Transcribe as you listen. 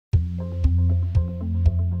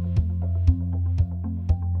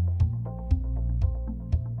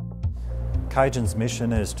QIAGEN's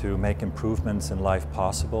mission is to make improvements in life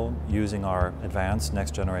possible using our advanced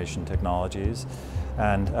next-generation technologies,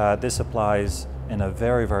 and this applies in a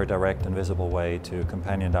very, very direct and visible way to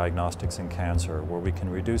companion diagnostics in cancer, where we can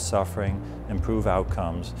reduce suffering, improve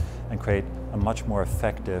outcomes, and create a much more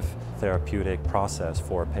effective therapeutic process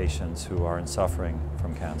for patients who are suffering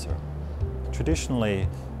from cancer. Traditionally,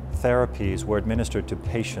 therapies were administered to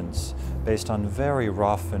patients based on very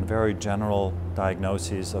rough and very general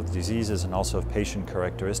diagnoses of diseases and also of patient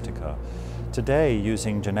characteristica. Today,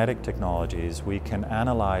 using genetic technologies, we can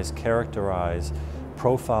analyze, characterize,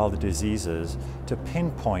 profile the diseases to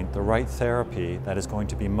pinpoint the right therapy that is going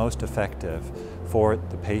to be most effective for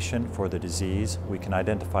the patient, for the disease. We can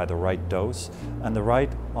identify the right dose and the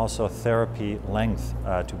right also therapy length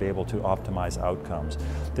to be able to optimize outcomes.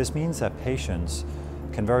 This means that patients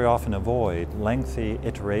can very often avoid lengthy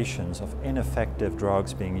iterations of ineffective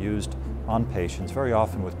drugs being used on patients, very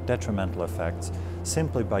often with detrimental effects,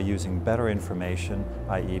 simply by using better information,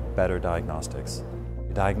 i.e. better diagnostics.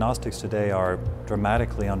 Diagnostics today are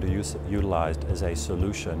dramatically underutilized as a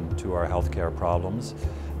solution to our healthcare problems.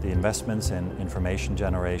 The investments in information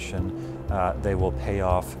generation, they will pay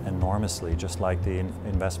off enormously, just like the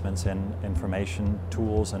investments in information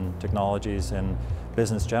tools and technologies in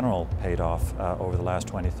business general paid off over the last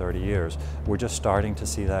 20, 30 years. We're just starting to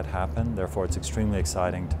see that happen, therefore it's extremely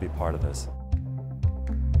exciting to be part of this.